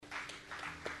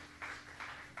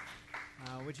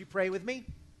Would you pray with me?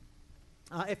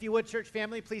 If you would, church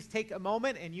family, please take a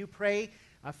moment and you pray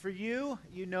for you.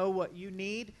 You know what you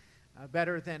need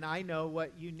better than I know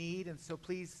what you need. And so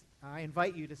please, I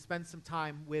invite you to spend some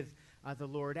time with the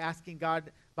Lord, asking God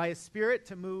by His Spirit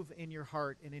to move in your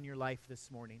heart and in your life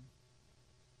this morning.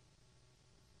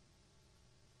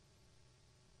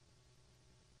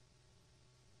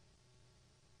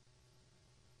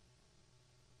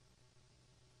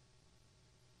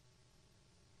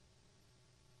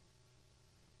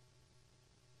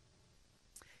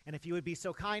 And if you would be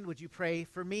so kind, would you pray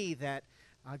for me that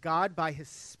God, by His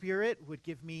Spirit, would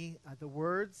give me the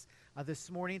words this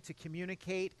morning to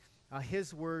communicate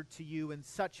His word to you in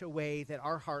such a way that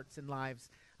our hearts and lives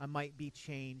might be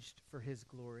changed for His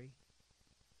glory.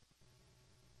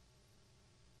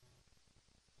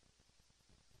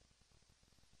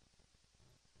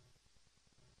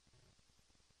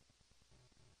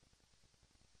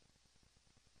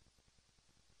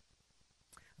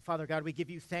 Father God, we give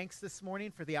you thanks this morning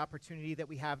for the opportunity that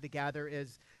we have to gather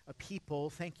as a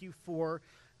people. Thank you for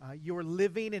your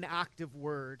living and active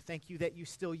word. Thank you that you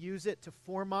still use it to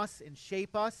form us and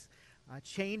shape us,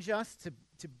 change us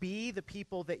to be the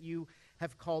people that you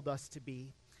have called us to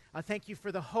be. Thank you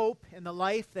for the hope and the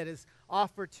life that is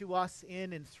offered to us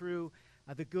in and through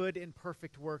the good and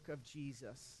perfect work of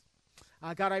Jesus.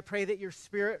 God, I pray that your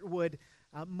Spirit would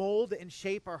mold and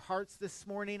shape our hearts this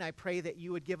morning. I pray that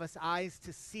you would give us eyes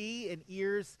to see and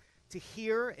ears to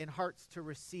hear and hearts to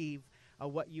receive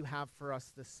what you have for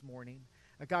us this morning.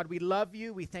 God, we love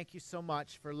you. We thank you so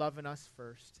much for loving us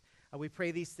first. We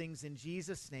pray these things in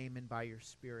Jesus' name and by your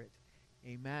Spirit.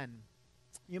 Amen.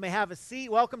 You may have a seat.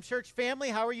 Welcome, church family.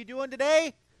 How are you doing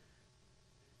today?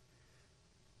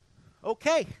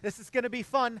 Okay, this is going to be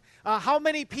fun. How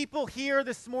many people here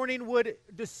this morning would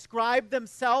describe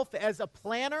themselves as a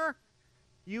planner?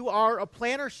 You are a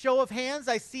planner. Show of hands.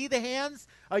 I see the hands.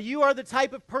 You are the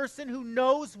type of person who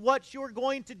knows what you're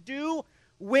going to do,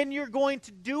 when you're going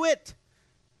to do it,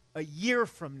 a year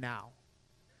from now.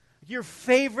 Your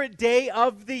favorite day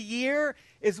of the year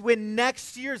is when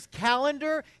next year's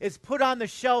calendar is put on the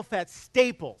shelf at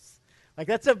Staples. Like,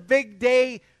 that's a big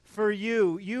day for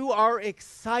you. You are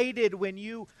excited when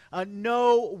you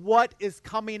know what is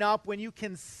coming up, when you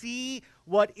can see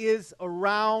what is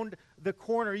around the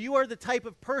corner. You are the type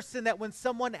of person that when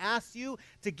someone asks you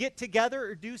to get together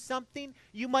or do something,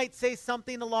 you might say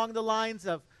something along the lines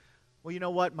of, well, you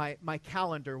know what, my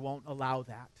calendar won't allow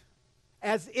that.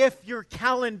 As if your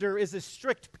calendar is a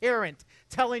strict parent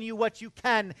telling you what you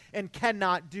can and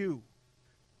cannot do.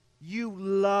 You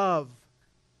love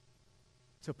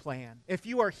to plan. If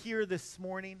you are here this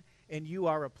morning and you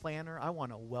are a planner, I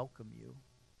want to welcome you.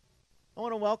 I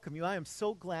want to welcome you. I am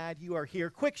so glad you are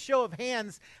here. Quick show of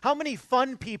hands. How many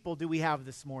fun people do we have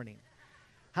this morning?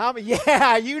 How many?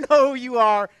 Yeah, you know who you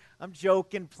are. I'm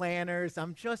joking, planners.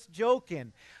 I'm just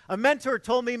joking. A mentor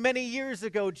told me many years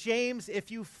ago, James,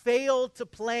 if you fail to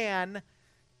plan,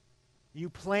 you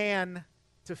plan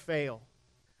to fail.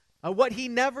 What he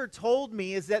never told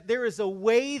me is that there is a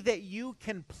way that you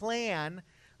can plan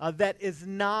that is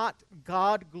not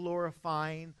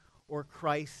God-glorifying or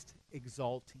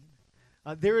Christ-exalting.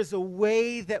 There is a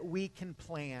way that we can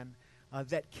plan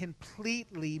that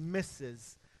completely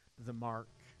misses the mark.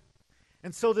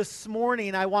 And so this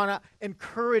morning, I want to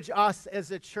encourage us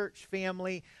as a church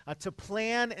family to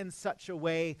plan in such a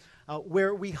way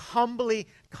where we humbly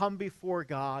come before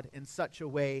God in such a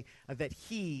way that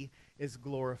He is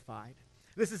glorified.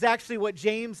 This is actually what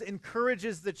James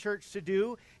encourages the church to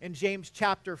do in James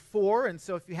chapter 4. And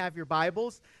so if you have your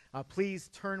Bibles, please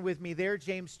turn with me there.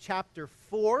 James chapter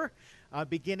 4,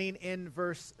 beginning in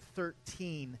verse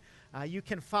 13. You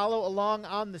can follow along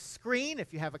on the screen.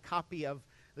 If you have a copy of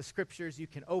the scriptures, you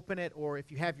can open it. Or if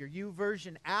you have your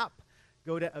YouVersion app,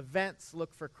 go to events,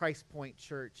 look for Christ Point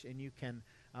Church, and you can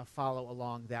follow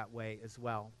along that way as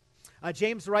well.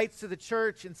 James writes to the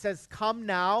church and says, "Come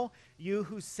now, you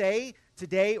who say,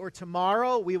 today or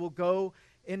tomorrow we will go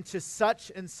into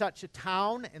such and such a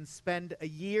town and spend a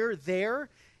year there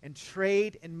and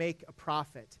trade and make a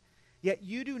profit. Yet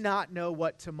you do not know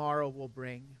what tomorrow will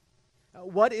bring.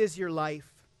 What is your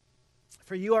life?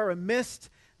 For you are a mist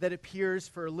that appears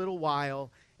for a little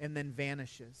while and then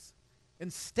vanishes.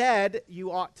 Instead,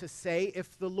 you ought to say,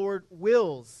 if the Lord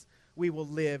wills, we will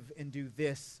live and do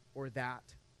this or that.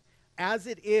 As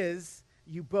it is,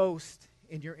 you boast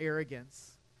in your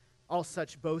arrogance. All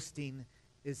such boasting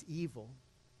is evil.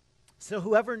 So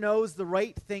whoever knows the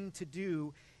right thing to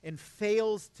do and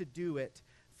fails to do it,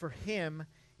 for him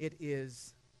it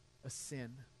is a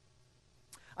sin."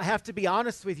 I have to be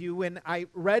honest with you, when I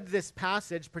read this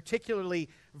passage, particularly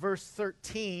verse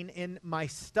 13 in my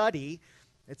study,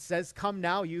 it says, "Come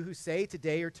now, you who say,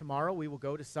 today or tomorrow we will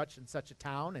go to such and such a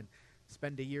town and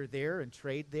spend a year there and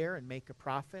trade there and make a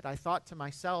profit." I thought to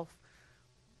myself,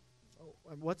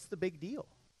 what's the big deal?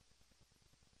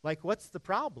 Like, what's the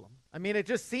problem? I mean, it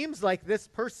just seems like this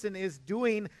person is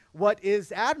doing what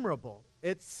is admirable.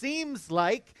 It seems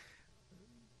like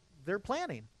they're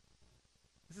planning.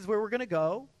 This is where we're going to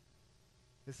go.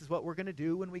 This is what we're going to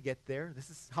do when we get there. This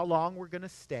is how long we're going to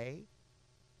stay.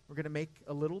 We're going to make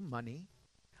a little money.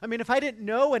 I mean, if I didn't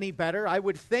know any better, I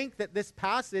would think that this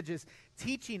passage is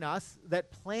teaching us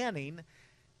that planning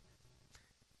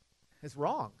is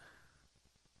wrong.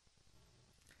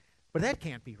 But that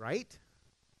can't be right,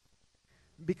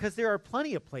 because there are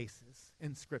plenty of places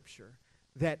in Scripture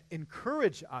that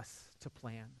encourage us to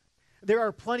plan. There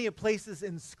are plenty of places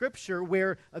in Scripture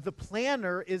where the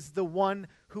planner is the one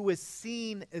who is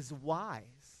seen as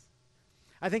wise.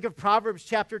 I think of Proverbs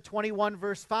chapter 21,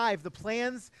 verse 5. "The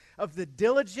plans of the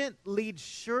diligent lead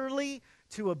surely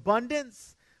to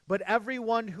abundance, but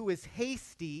everyone who is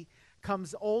hasty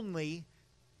comes only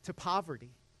to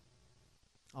poverty."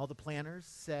 All the planners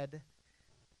said,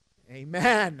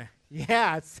 "Amen."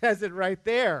 Yeah, it says it right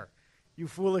there. You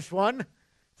foolish one.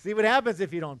 See what happens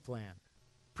if you don't plan.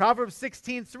 Proverbs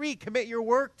 16:3, "Commit your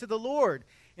work to the Lord,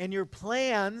 and your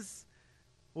plans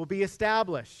will be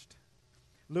established."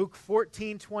 Luke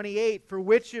 14:28, "For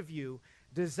which of you,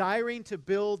 desiring to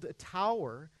build a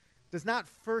tower, does not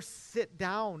first sit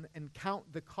down and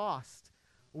count the cost,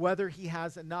 whether he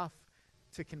has enough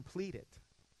to complete it?"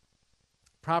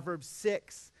 Proverbs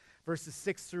 6, verses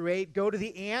 6 through 8, "Go to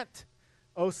the ant,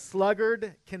 O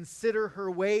sluggard, consider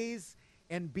her ways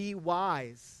and be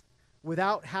wise.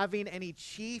 Without having any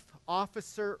chief,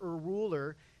 officer, or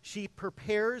ruler, she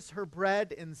prepares her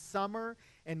bread in summer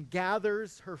and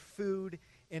gathers her food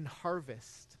in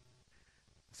harvest."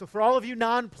 So for all of you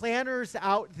non-planners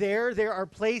out there, there are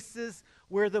places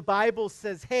where the Bible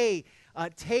says, hey,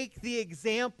 take the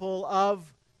example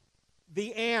of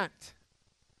the ant.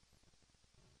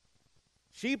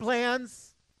 She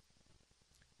plans,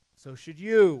 so should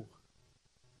you.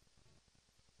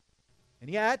 And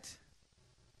yet,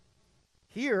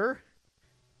 here,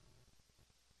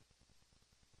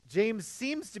 James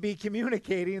seems to be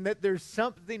communicating that there's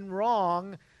something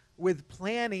wrong with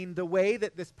planning the way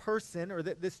that this person or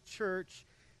that this church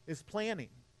is planning.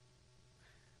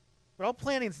 But all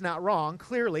planning's not wrong.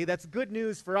 Clearly, that's good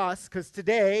news for us, because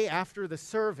today, after the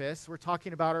service, we're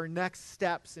talking about our next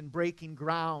steps in breaking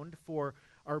ground for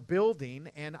our building,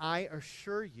 and I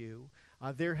assure you,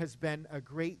 there has been a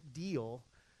great deal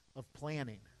of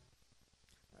planning.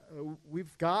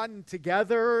 We've gotten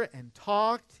together and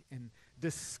talked and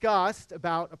discussed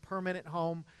about a permanent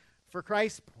home for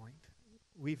Christ Point.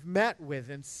 We've met with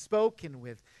and spoken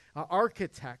with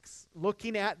architects,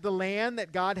 looking at the land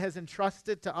that God has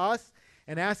entrusted to us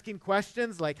and asking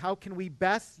questions like, how can we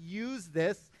best use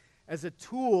this as a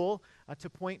tool to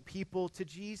point people to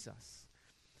Jesus?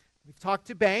 We've talked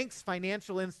to banks,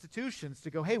 financial institutions, to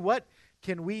go, hey, what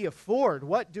can we afford?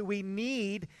 What do we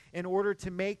need in order to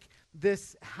make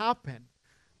this happen?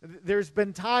 There's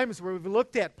been times where we've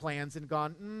looked at plans and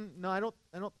gone, no, I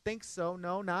don't think so.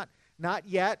 No, not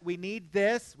yet. We need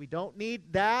this. We don't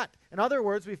need that. In other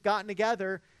words, we've gotten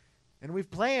together and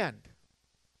we've planned.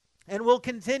 And we'll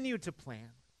continue to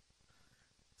plan.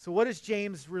 So what is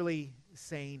James really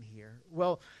saying here?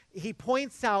 Well, he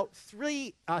points out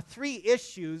three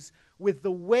issues with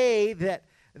the way that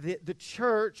the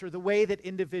church or the way that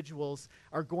individuals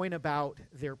are going about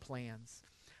their plans.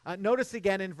 Notice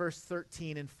again in verse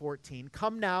 13 and 14,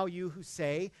 "Come now, you who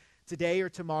say, today or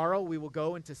tomorrow we will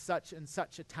go into such and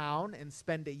such a town and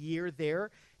spend a year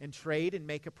there and trade and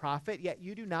make a profit, yet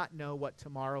you do not know what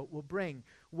tomorrow will bring.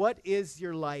 What is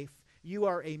your life? You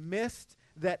are a mist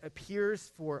that appears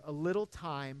for a little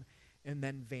time and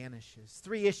then vanishes."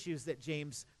 Three issues that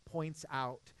James points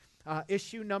out.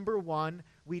 Issue number one,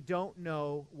 we don't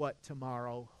know what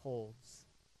tomorrow holds.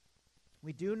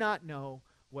 We do not know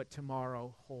what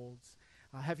tomorrow holds.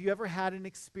 Have you ever had an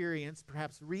experience,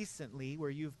 perhaps recently, where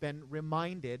you've been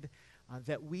reminded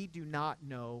that we do not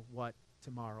know what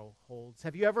tomorrow holds?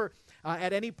 Have you ever,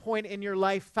 at any point in your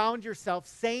life, found yourself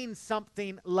saying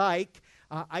something like,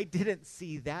 I didn't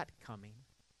see that coming?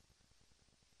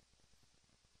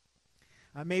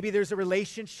 Maybe there's a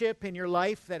relationship in your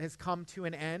life that has come to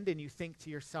an end and you think to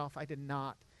yourself, I did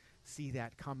not see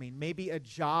that coming. Maybe a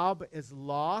job is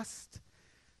lost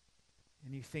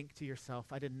and you think to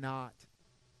yourself, I did not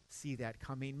see that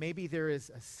coming. Maybe there is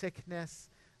a sickness,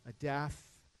 a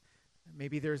death.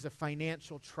 Maybe there's a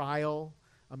financial trial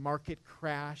a market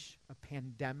crash, a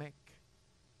pandemic.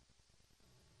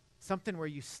 Something where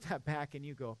you step back and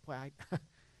you go, boy,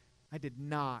 I did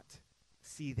not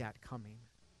see that coming.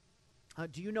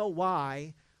 Do you know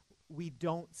why we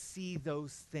don't see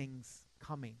those things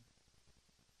coming?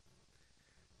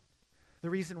 The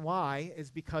reason why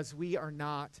is because we are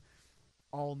not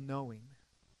all-knowing.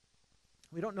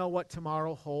 We don't know what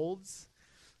tomorrow holds.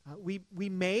 We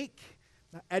make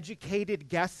educated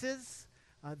guesses.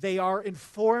 They are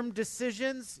informed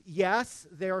decisions, yes.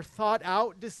 They are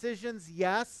thought-out decisions,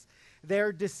 yes. They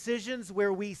are decisions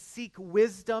where we seek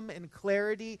wisdom and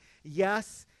clarity,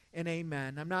 yes and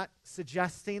amen. I'm not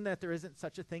suggesting that there isn't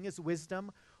such a thing as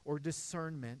wisdom or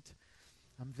discernment.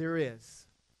 There is.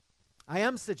 I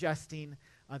am suggesting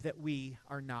that we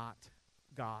are not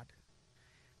God.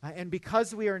 And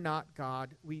because we are not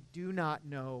God, we do not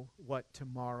know what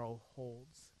tomorrow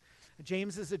holds.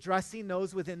 James is addressing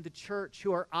those within the church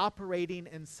who are operating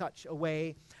in such a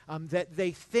way that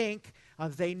they think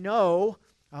they know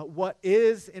what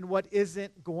is and what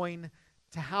isn't going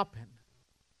to happen.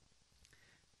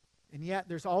 And yet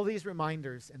there's all these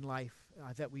reminders in life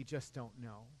that we just don't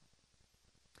know.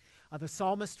 The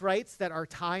psalmist writes that our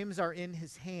times are in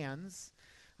his hands,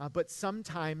 but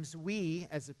sometimes we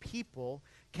as a people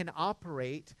can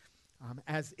operate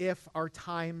as if our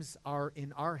times are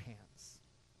in our hands.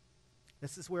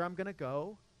 This is where I'm going to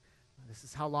go. This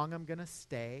is how long I'm going to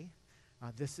stay.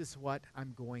 This is what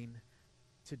I'm going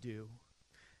to do.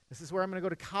 This is where I'm going to go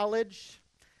to college.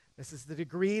 This is the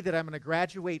degree that I'm going to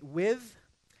graduate with.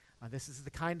 This is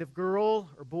the kind of girl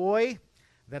or boy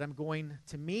that I'm going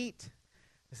to meet.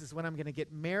 This is when I'm going to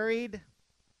get married.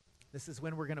 This is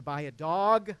when we're going to buy a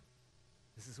dog.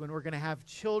 This is when we're going to have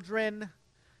children.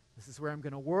 This is where I'm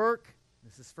going to work.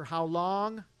 This is for how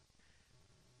long.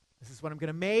 This is what I'm going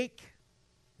to make.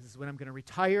 This is when I'm going to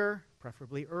retire,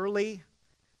 preferably early.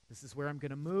 This is where I'm going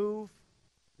to move,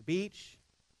 the beach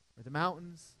or the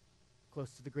mountains,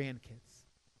 close to the grandkids.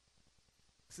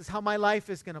 This is how my life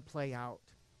is going to play out.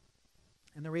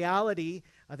 And the reality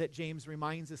that James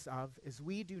reminds us of is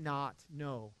we do not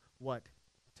know what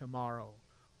tomorrow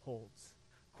holds.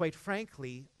 Quite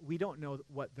frankly, we don't know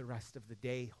what the rest of the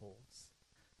day holds,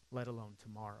 let alone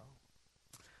tomorrow.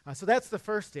 So that's the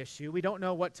first issue. We don't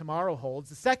know what tomorrow holds.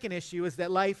 The second issue is that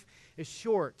life is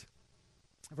short.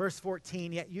 Verse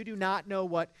 14, yet you do not know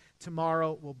what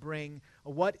tomorrow will bring.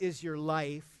 What is your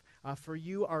life? For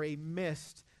you are a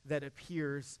mist that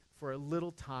appears for a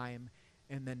little time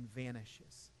and then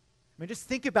vanishes. I mean, just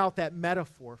think about that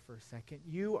metaphor for a second.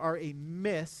 You are a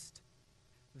mist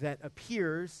that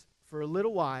appears for a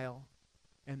little while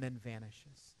and then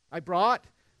vanishes. I brought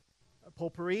a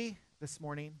potpourri this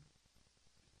morning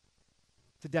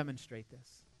to demonstrate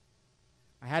this.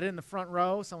 I had it in the front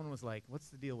row. Someone was like, what's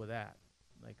the deal with that?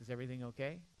 Like, is everything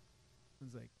okay? I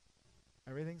was like,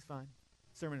 everything's fine.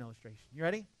 Sermon illustration. You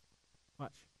ready?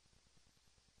 Watch.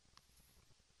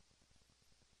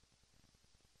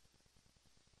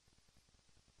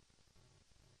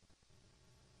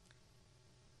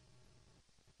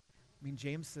 I mean,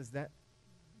 James says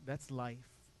that's life.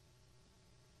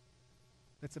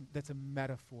 That's a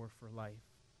metaphor for life.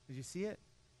 Did you see it?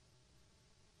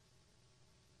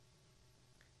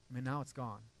 I mean, now it's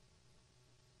gone.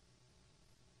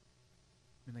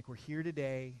 I mean, like we're here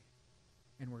today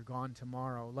and we're gone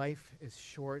tomorrow. Life is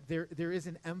short. There is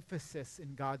an emphasis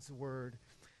in God's word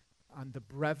on the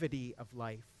brevity of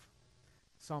life.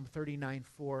 Psalm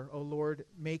 39:4, O Lord,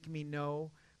 make me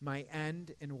know my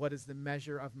end and what is the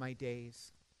measure of my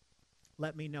days.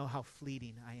 Let me know how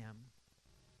fleeting I am.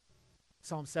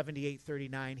 Psalm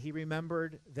 78:39, he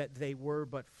remembered that they were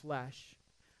but flesh,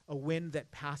 a wind that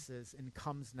passes and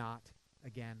comes not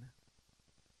again.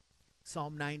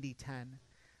 Psalm 90:10,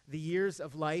 the years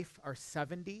of life are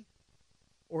 70,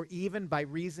 or even by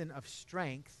reason of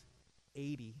strength,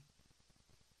 80.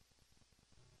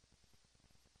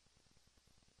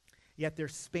 Yet their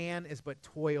span is but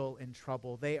toil and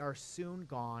trouble. They are soon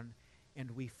gone,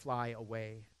 and we fly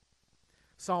away.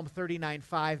 Psalm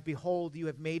 39:5, behold, you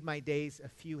have made my days a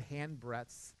few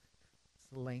handbreadths. It's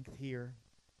the length here.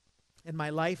 And my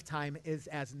lifetime is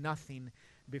as nothing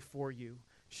before you.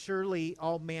 Surely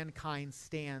all mankind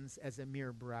stands as a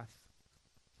mere breath.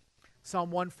 Psalm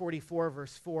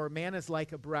 144:4, man is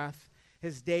like a breath.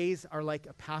 His days are like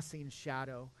a passing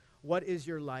shadow. What is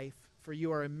your life? For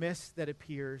you are a mist that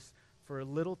appears for a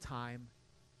little time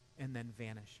and then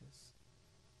vanishes.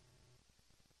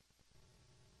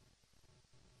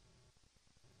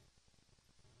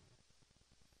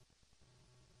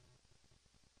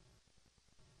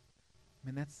 I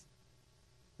mean, that's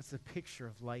a picture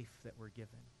of life that we're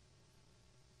given.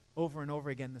 Over and over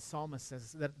again, the psalmist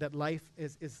says that life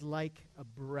is like a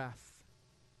breath.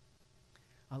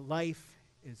 A life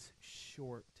is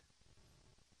short.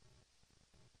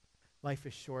 Life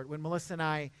is short. When Melissa and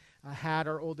I had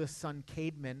our oldest son,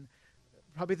 Cademan,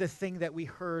 probably the thing that we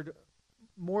heard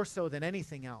more so than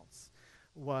anything else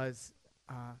was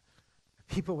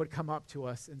people would come up to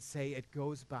us and say, "It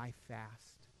goes by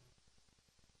fast."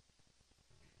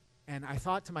 And I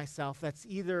thought to myself, that's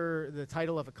either the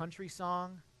title of a country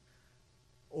song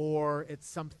or it's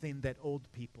something that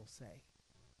old people say.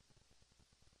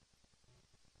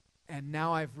 And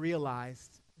now I've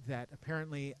realized that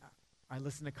apparently I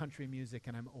listen to country music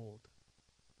and I'm old.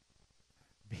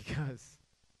 Because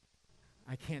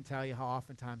I can't tell you how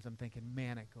oftentimes I'm thinking,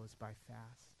 man, it goes by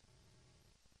fast.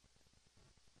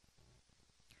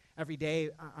 Every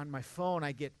day on my phone,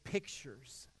 I get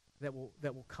pictures that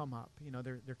will come up. You know,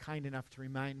 they're kind enough to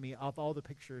remind me of all the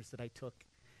pictures that I took,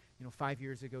 5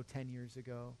 years ago, 10 years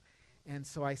ago. And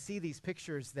so I see these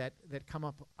pictures that come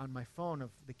up on my phone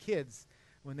of the kids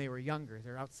when they were younger.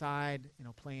 They're outside,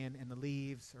 playing in the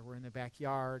leaves, or we're in the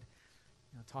backyard,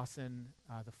 tossing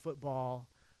the football,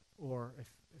 or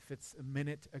if it's a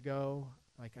minute ago,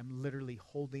 like I'm literally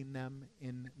holding them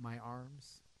in my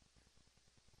arms.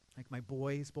 Like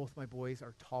both my boys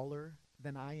are taller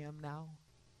than I am now.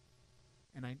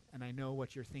 And I know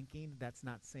what you're thinking. That's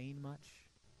not saying much.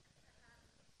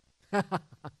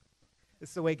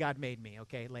 It's the way God made me,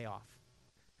 okay? Lay off.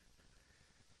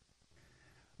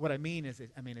 What I mean is,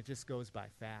 it just goes by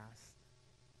fast.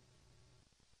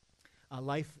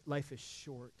 Life is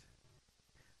short.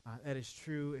 That is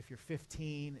true if you're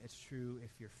 15. It's true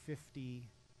if you're 50.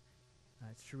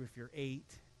 It's true if you're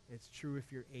 8. It's true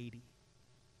if you're 80.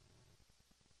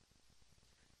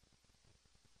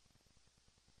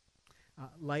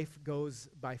 Life goes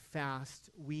by fast.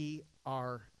 We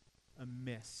are a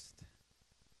mist.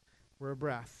 We're a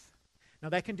breath. Now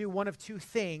that can do one of two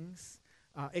things.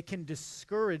 It can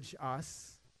discourage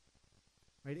us,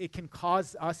 right? It can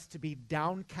cause us to be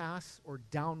downcast or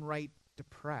downright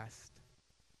depressed.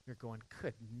 You're going,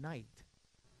 good night.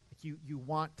 Like you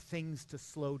want things to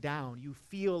slow down. You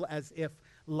feel as if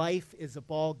life is a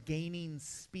ball gaining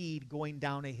speed going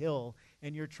down a hill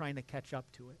and you're trying to catch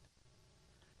up to it.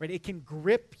 Right? It can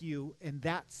grip you in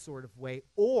that sort of way,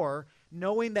 or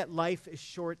knowing that life is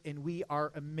short and we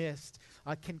are a mist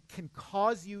can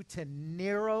cause you to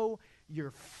narrow your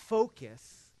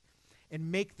focus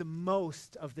and make the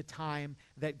most of the time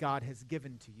that God has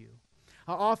given to you.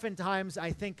 Oftentimes,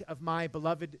 I think of my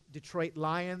beloved Detroit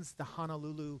Lions, the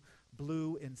Honolulu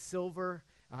Blue and Silver.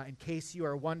 In case you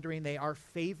are wondering, they are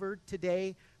favored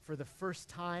today for the first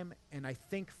time in, I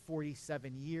think,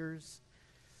 47 years.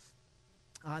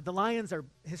 The Lions are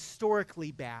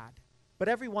historically bad, but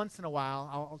every once in a while,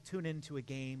 I'll tune into a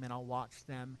game and I'll watch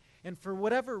them. And for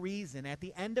whatever reason, at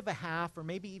the end of a half, or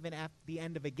maybe even at the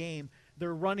end of a game,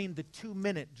 they're running the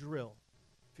 2-minute drill.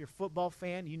 If you're a football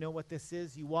fan, you know what this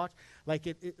is. You watch, like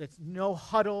it's no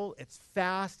huddle, it's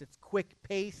fast, it's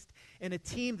quick-paced, and a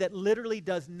team that literally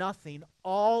does nothing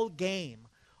all game,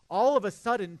 all of a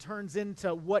sudden turns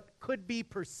into what could be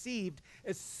perceived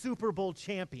as Super Bowl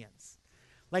champions.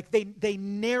 Like they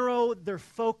narrow their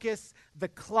focus, the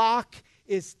clock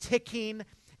is ticking,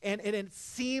 and it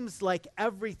seems like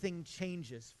everything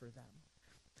changes for them.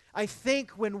 I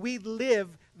think when we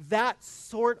live that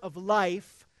sort of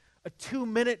life, a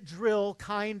 2-minute drill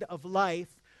kind of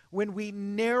life, when we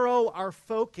narrow our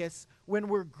focus, when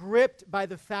we're gripped by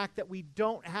the fact that we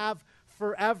don't have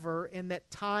forever and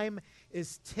that time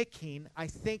is ticking, I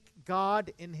think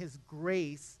God in his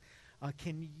grace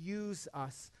can use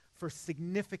us for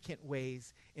significant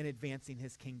ways in advancing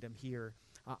his kingdom here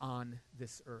on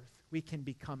this earth. We can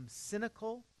become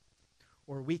cynical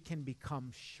or we can become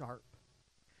sharp.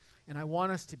 And I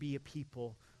want us to be a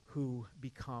people who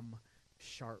become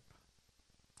sharp.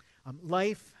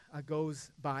 Life goes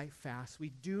by fast. We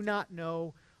do not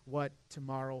know what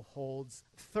tomorrow holds.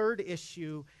 Third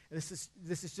issue, this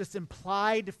is just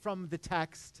implied from the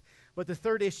text, but the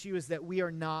third issue is that we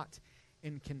are not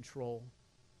in control.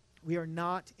 We are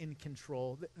not in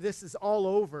control. This is all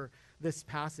over this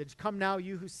passage. Come now,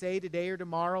 you who say today or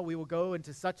tomorrow we will go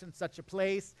into such and such a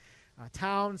place,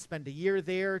 town, spend a year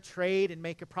there, trade and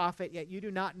make a profit, yet you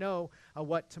do not know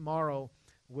what tomorrow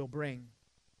will bring.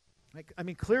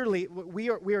 Clearly, we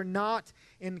are not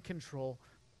in control.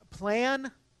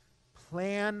 Plan.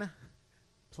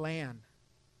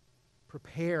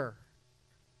 Prepare.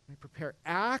 Prepare.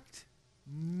 Act,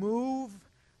 move,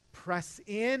 press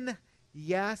in.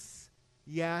 Yes.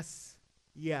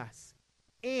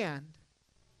 And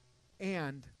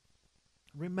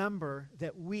remember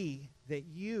that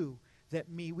you, that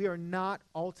me. We are not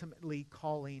ultimately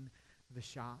calling the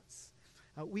shots.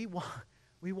 We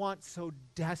want so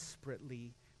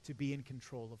desperately to be in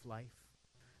control of life.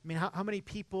 I mean, how many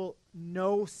people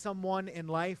know someone in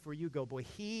life where you go, boy,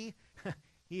 he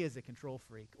is a control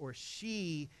freak, or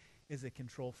she is a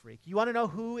control freak. You want to know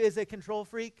who is a control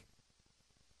freak?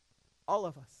 All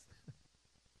of us.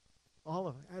 All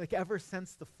of us. Like ever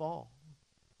since the fall.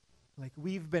 Like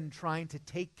we've been trying to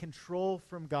take control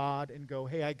from God and go,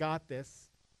 hey, I got this.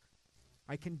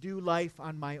 I can do life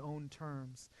on my own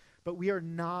terms. But we are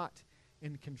not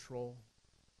in control.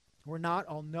 We're not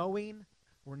all-knowing.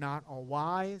 We're not all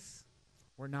wise.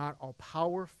 We're not all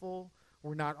powerful.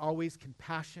 We're not always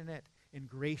compassionate and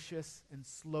gracious and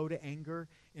slow to anger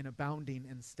and abounding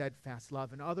in steadfast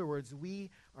love. In other words, we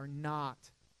are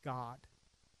not God.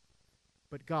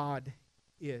 But God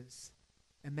is.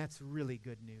 And that's really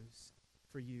good news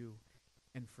for you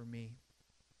and for me.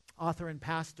 Author and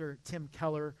pastor Tim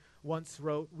Keller once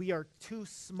wrote, "We are too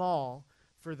small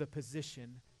for the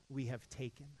position we have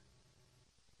taken."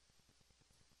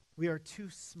 We are too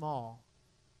small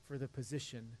for the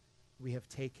position we have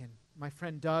taken. My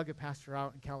friend Doug, a pastor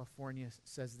out in California,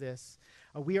 says this,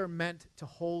 we are meant to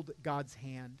hold God's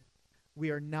hand. We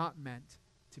are not meant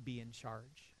to be in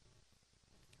charge.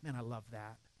 Man, I love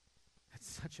that. That's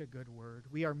such a good word.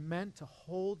 We are meant to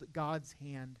hold God's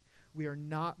hand. We are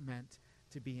not meant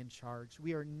to be in charge.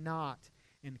 We are not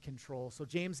in control. So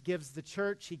James gives the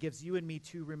church, he gives you and me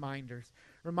two reminders.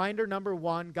 Reminder number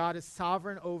one, God is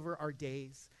sovereign over our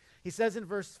days. He says in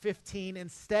verse 15,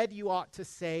 instead you ought to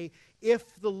say,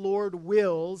 if the Lord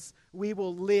wills, we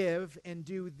will live and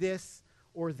do this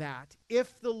or that.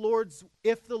 If the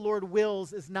Lord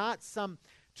wills is not some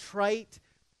trite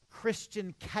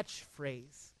Christian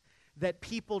catchphrase that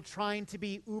people trying to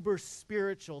be uber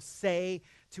spiritual say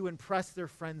to impress their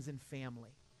friends and family.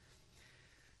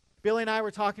 Billy and I were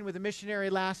talking with a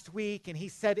missionary last week, and he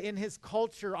said in his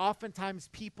culture, oftentimes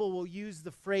people will use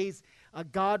the phrase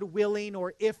God willing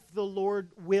or if the Lord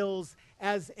wills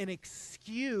as an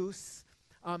excuse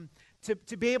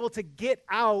to be able to get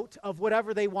out of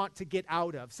whatever they want to get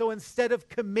out of. So instead of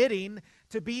committing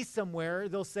to be somewhere,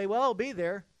 they'll say, well, I'll be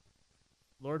there,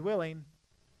 Lord willing.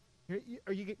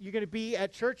 Are you going to be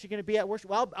at church? You're going to be at worship?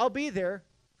 Well, I'll be there,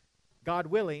 God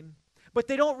willing. But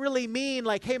they don't really mean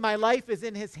like, hey, my life is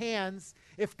in his hands.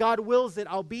 If God wills it,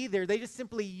 I'll be there. They just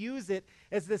simply use it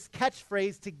as this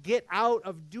catchphrase to get out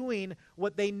of doing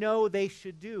what they know they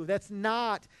should do. That's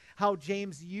not how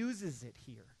James uses it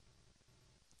here.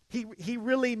 He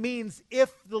really means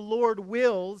if the Lord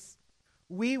wills,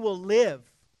 we will live.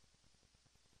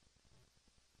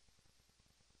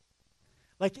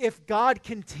 Like if God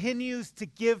continues to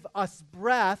give us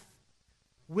breath,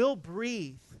 we'll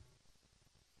breathe.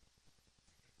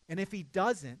 And if he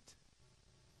doesn't,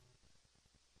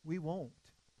 we won't.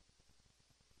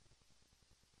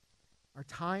 Our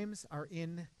times are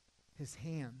in his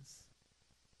hands.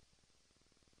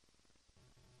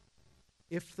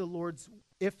 If the Lord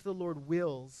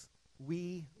wills,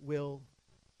 we will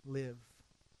live.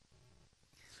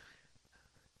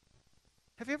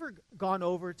 Have you ever gone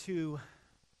over to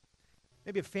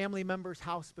maybe a family member's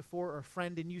house before or a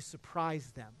friend and you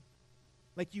surprised them?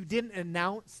 Like you didn't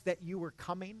announce that you were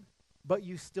coming, but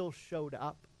you still showed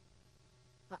up.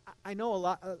 I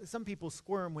know some people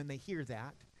squirm when they hear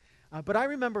that. But I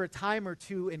remember a time or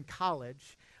two in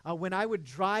college when I would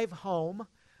drive home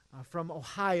from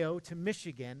Ohio to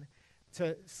Michigan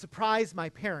to surprise my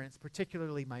parents,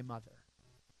 particularly my mother.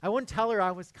 I wouldn't tell her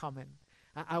I was coming.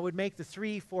 I would make the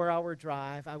 3-4 hour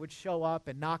drive. I would show up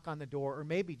and knock on the door or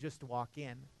maybe just walk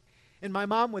in. And my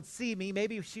mom would see me,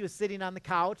 maybe she was sitting on the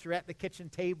couch or at the kitchen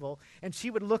table, and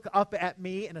she would look up at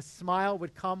me and a smile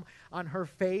would come on her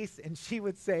face and she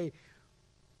would say,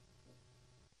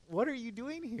 what are you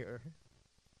doing here?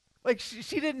 Like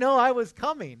she didn't know I was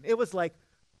coming. It was like,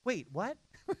 wait, what?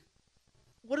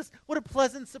 What a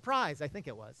pleasant surprise, I think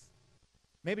it was.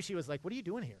 Maybe she was like, what are you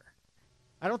doing here?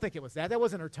 I don't think it was that. That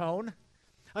wasn't her tone.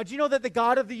 Do you know that the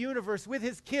God of the universe with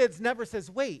his kids never says,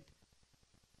 wait,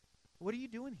 what are you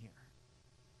doing here?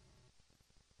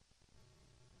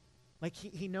 Like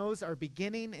he knows our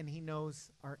beginning and he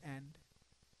knows our end.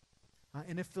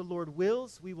 And if the Lord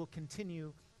wills, we will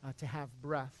continue to have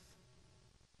breath.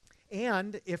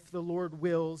 And if the Lord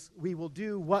wills, we will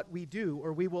do what we do,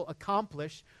 or we will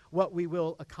accomplish what we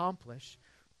will accomplish,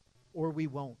 or we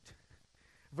won't.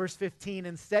 Verse 15,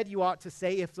 instead you ought to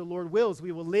say, if the Lord wills,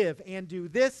 we will live and do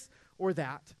this or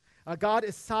that. God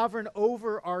is sovereign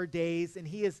over our days, and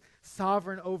he is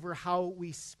sovereign over how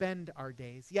we spend our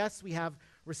days. Yes, we have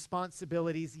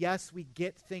responsibilities. Yes, we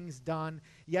get things done.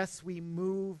 Yes, we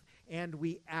move and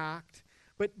we act.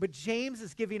 But James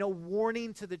is giving a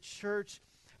warning to the church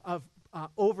of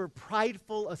over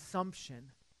prideful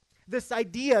assumption. This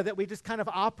idea that we just kind of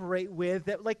operate with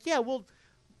that, like, yeah, we'll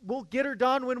get her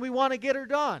done when we want to get her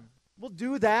done. We'll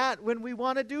do that when we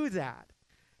want to do that.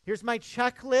 Here's my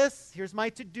checklist. Here's my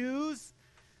to-dos.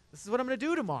 This is what I'm going to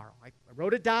do tomorrow. I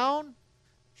wrote it down,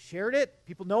 shared it.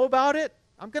 People know about it.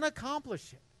 I'm going to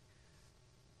accomplish it.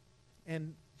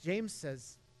 And James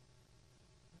says,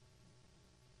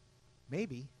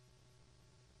 maybe,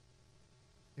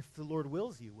 if the Lord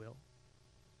wills, you will.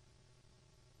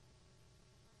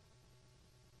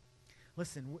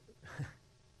 Listen,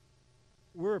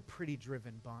 we're a pretty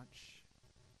driven bunch.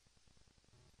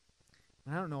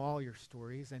 And I don't know all your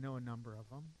stories. I know a number of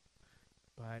them.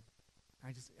 But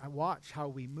I watch how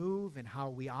we move and how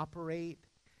we operate,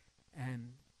 and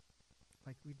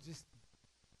like we just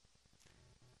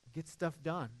get stuff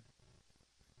done.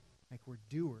 Like we're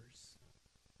doers.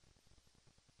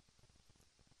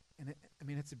 And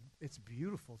it's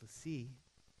beautiful to see.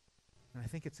 And I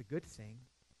think it's a good thing.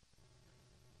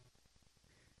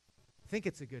 I think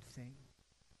it's a good thing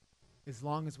as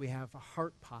long as we have a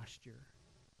heart posture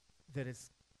that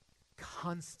is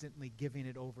constantly giving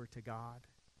it over to God.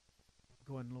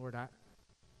 Going, Lord,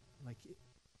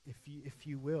 if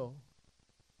you will,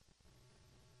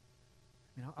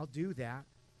 I'll do that,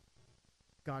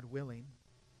 God willing.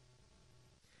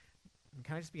 And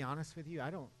can I just be honest with you? I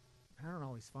don't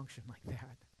always function like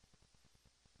that.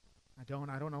 I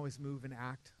don't always move and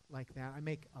act like that. I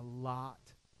make a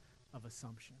lot of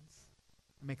assumptions.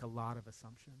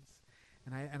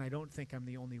 And I don't think I'm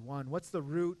the only one. What's the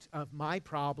root of my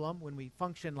problem when we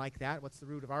function like that? What's the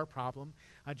root of our problem?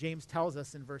 James tells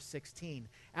us in verse 16,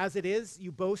 as it is,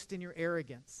 you boast in your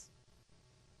arrogance,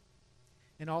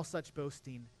 and all such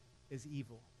boasting is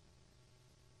evil.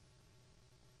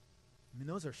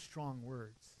 Those are strong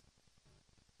words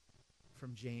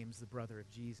from James, the brother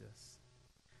of Jesus.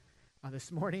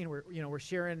 This morning, we're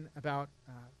sharing about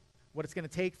what it's going to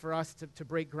take for us to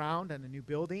break ground on a new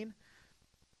building.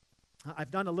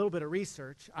 I've done a little bit of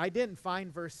research. I didn't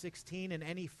find verse 16 in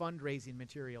any fundraising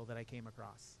material that I came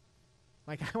across.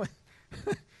 I Googled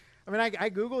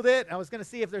it. I was going to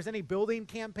see if there's any building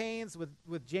campaigns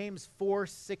with James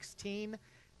 4:16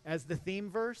 as the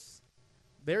theme verse.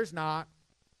 There's not.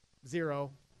 0.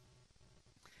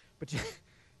 But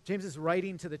James is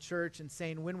writing to the church and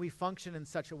saying when we function in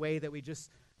such a way that we just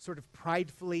sort of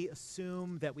pridefully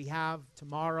assume that we have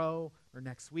tomorrow or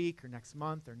next week or next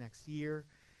month or next year,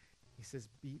 he says,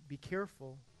 be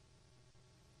careful.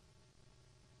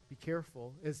 Be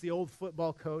careful. As the old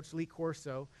football coach, Lee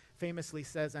Corso, famously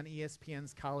says on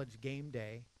ESPN's College Game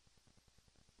Day,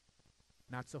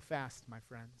 not so fast, my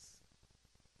friends.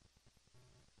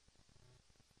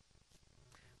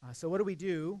 So what do we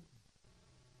do?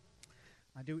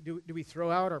 Do we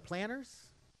throw out our planners?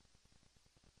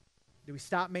 Do we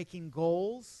stop making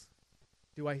goals?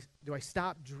 Do I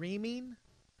stop dreaming?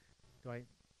 Do I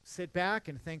sit back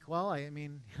and think, well,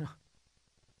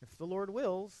 if the Lord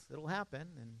wills, it'll happen,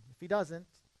 and if he doesn't,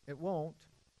 it won't.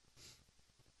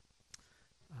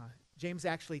 James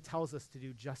actually tells us to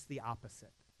do just the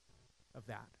opposite of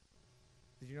that.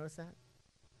 Did you notice that?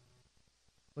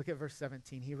 Look at verse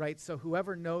 17. He writes, so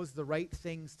whoever knows the right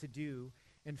things to do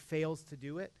and fails to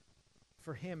do it,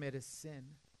 for him it is sin.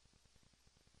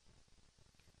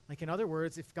 In other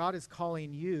words, if God is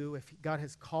calling you, if God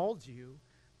has called you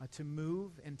to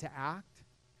move and to act,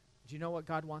 do you know what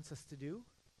God wants us to do?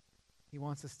 He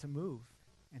wants us to move,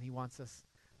 and he wants us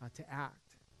to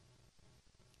act.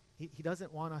 He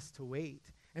doesn't want us to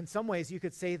wait. In some ways, you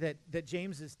could say that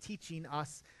James is teaching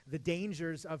us the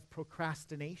dangers of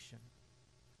procrastination.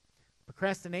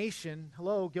 Procrastination,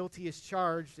 guilty as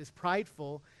charged, is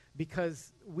prideful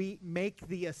because we make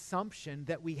the assumption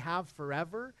that we have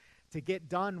forever to get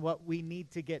done what we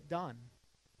need to get done.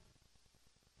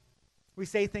 We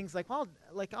say things like,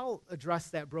 I'll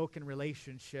address that broken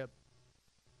relationship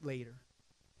later.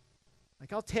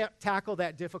 I'll tackle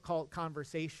that difficult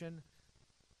conversation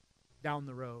down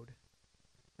the road.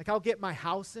 I'll get my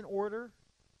house in order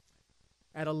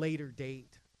at a later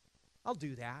date. I'll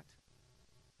do that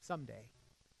someday.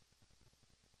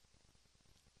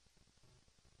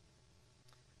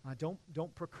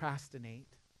 Don't procrastinate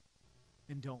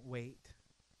and don't wait.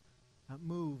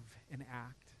 Move and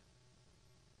act.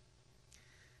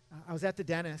 I was at the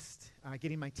dentist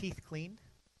getting my teeth cleaned,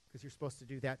 because you're supposed to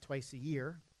do that twice a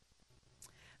year.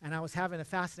 And I was having a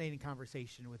fascinating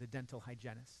conversation with a dental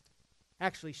hygienist.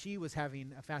 Actually, she was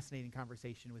having a fascinating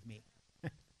conversation with me.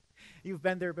 You've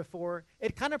been there before.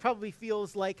 It kind of probably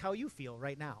feels like how you feel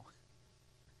right now.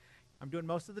 I'm doing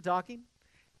most of the talking,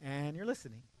 and you're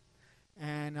listening.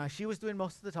 And she was doing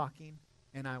most of the talking,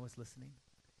 and I was listening.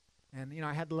 And,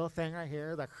 I had the little thing right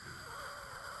here, like,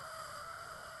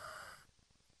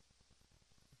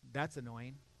 that's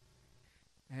annoying.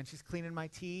 And she's cleaning my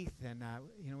teeth, and,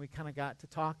 we kind of got to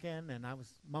talking, and I was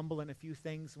mumbling a few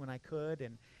things when I could.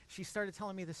 And she started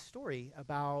telling me this story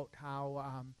about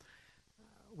how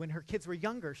when her kids were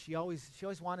younger, she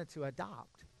always wanted to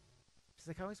adopt. She's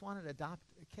like, I always wanted to adopt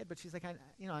a kid, but she's like, I'm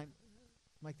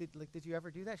like, did you ever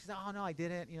do that? She's like, oh no, I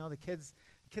didn't. The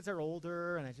kids are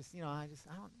older, and I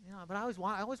don't, but I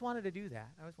always wanted to do that.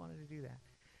 I always wanted to do that.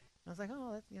 And I was like,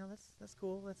 oh, that's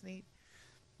cool, that's neat.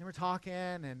 And we're talking,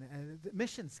 and the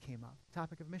missions came up.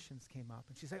 Topic of missions came up,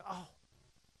 and she's like, oh,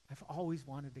 I've always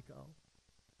wanted to go.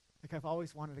 Like, I've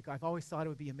always wanted to go. I've always thought it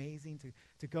would be amazing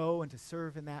to go and to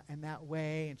serve in that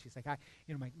way. And she's like,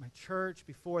 my church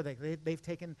before, they've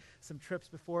taken some trips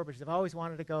before, but she's, I've always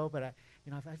wanted to go, but I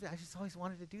just always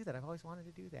wanted to do that. I've always wanted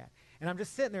to do that. And I'm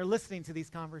just sitting there listening to these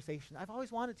conversations. I've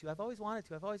always wanted to. And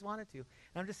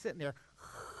I'm just sitting there.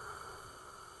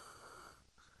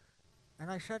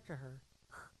 And I said to her,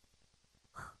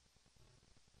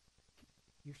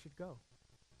 you should go.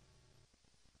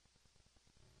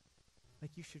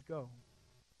 Like, you should go.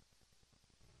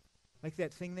 Like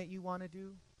that thing that you want to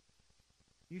do,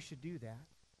 you should do that.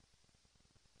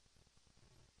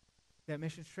 That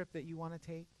mission trip that you want to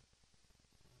take,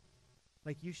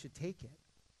 like, you should take it.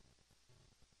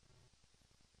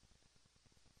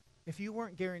 If you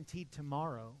weren't guaranteed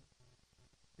tomorrow,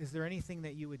 is there anything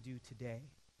that you would do today?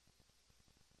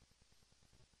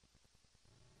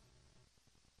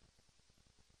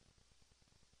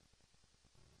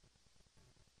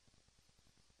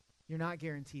 You're not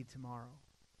guaranteed tomorrow.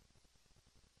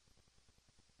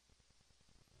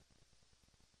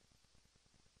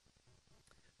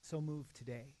 So move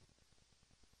today.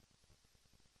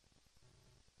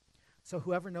 So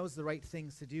whoever knows the right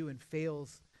things to do and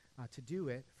fails to do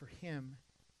it, for him,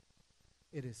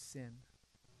 it is sin.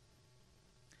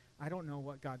 I don't know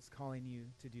what God's calling you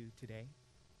to do today.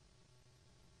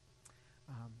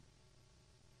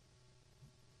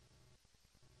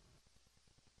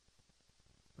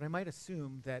 But I might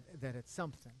assume that it's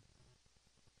something.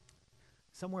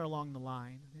 Somewhere along the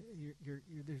line,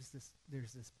 there's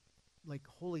this like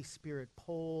Holy Spirit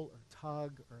pull or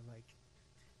tug, or like,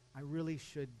 I really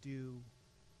should do.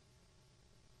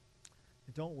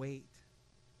 Don't wait.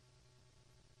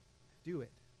 Do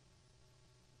it.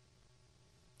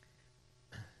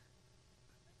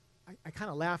 I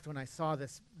kind of laughed when I saw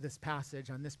this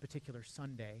passage on this particular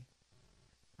Sunday.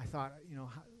 I thought,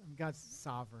 God's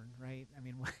sovereign, right? I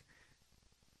mean,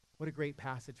 what a great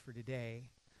passage for today.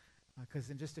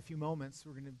 Because in just a few moments,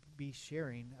 we're going to be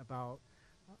sharing about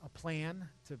a plan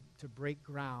to break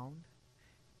ground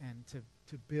and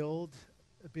to build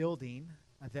a building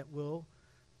that will,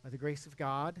 by the grace of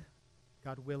God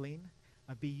willing,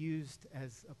 be used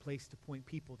as a place to point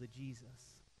people to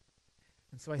Jesus.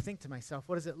 And so I think to myself,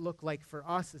 what does it look like for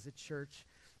us as a church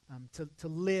to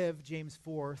live James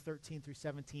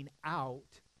 4:13-17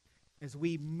 out as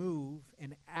we move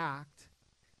and act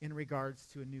in regards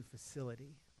to a new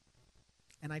facility?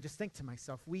 And I just think to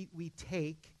myself, we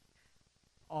take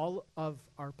all of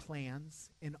our plans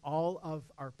and all of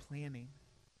our planning,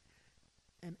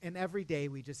 and every day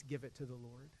we just give it to the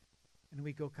Lord. And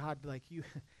we go, God, like, you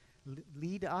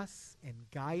lead us and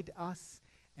guide us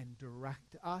and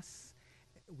direct us.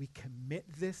 We commit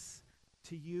this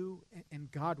to you,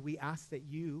 and God, we ask that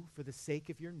you, for the sake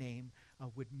of your name,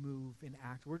 would move and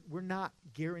act. We're not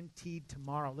guaranteed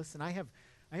tomorrow. Listen, I have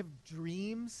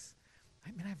dreams.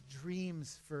 I have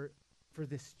dreams for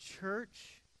this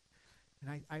church,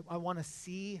 and I want to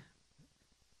see,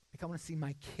 I want to see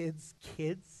my kids,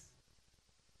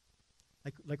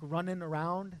 like running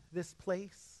around this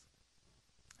place,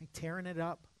 like tearing it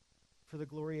up for the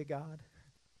glory of God.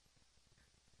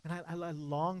 And I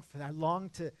long for that. I long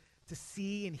to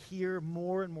see and hear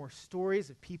more and more stories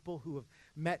of people who have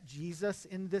met Jesus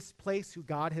in this place, who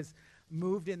God has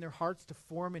moved in their hearts to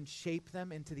form and shape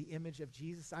them into the image of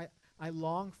Jesus. I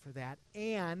long for that.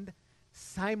 And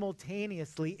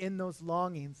simultaneously in those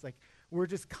longings, like, we're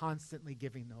just constantly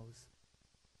giving those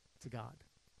to God.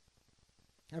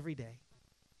 Every day.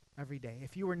 Every day.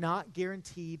 If you were not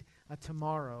guaranteed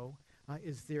tomorrow,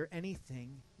 is there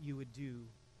anything you would do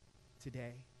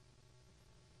today?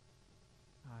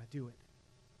 Do it.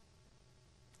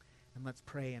 And let's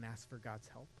pray and ask for God's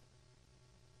help.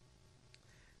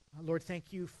 Lord,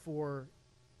 thank you for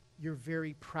your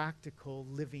very practical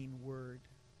living word.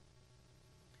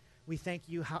 We thank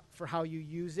you for how you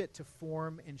use it to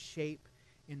form and shape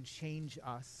and change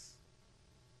us.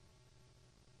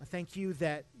 I thank you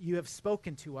that you have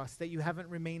spoken to us, that you haven't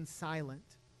remained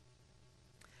silent.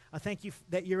 I thank you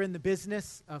that you're in the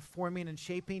business of forming and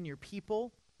shaping your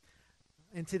people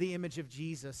into the image of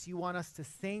Jesus. You want us to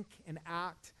think and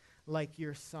act like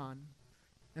your Son.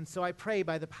 And so I pray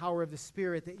by the power of the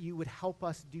Spirit that you would help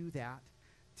us do that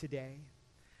today.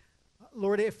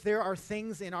 Lord, if there are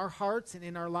things in our hearts and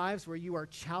in our lives where you are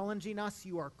challenging us,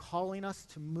 you are calling us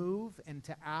to move and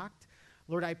to act,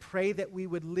 Lord, I pray that we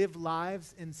would live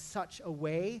lives in such a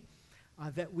way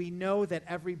that we know that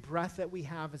every breath that we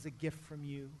have is a gift from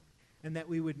you, and that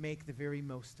we would make the very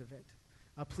most of it.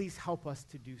 Please help us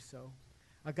to do so.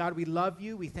 God, we love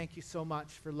you. We thank you so much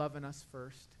for loving us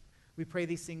first. We pray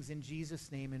these things in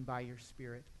Jesus' name and by your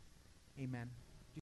Spirit. Amen.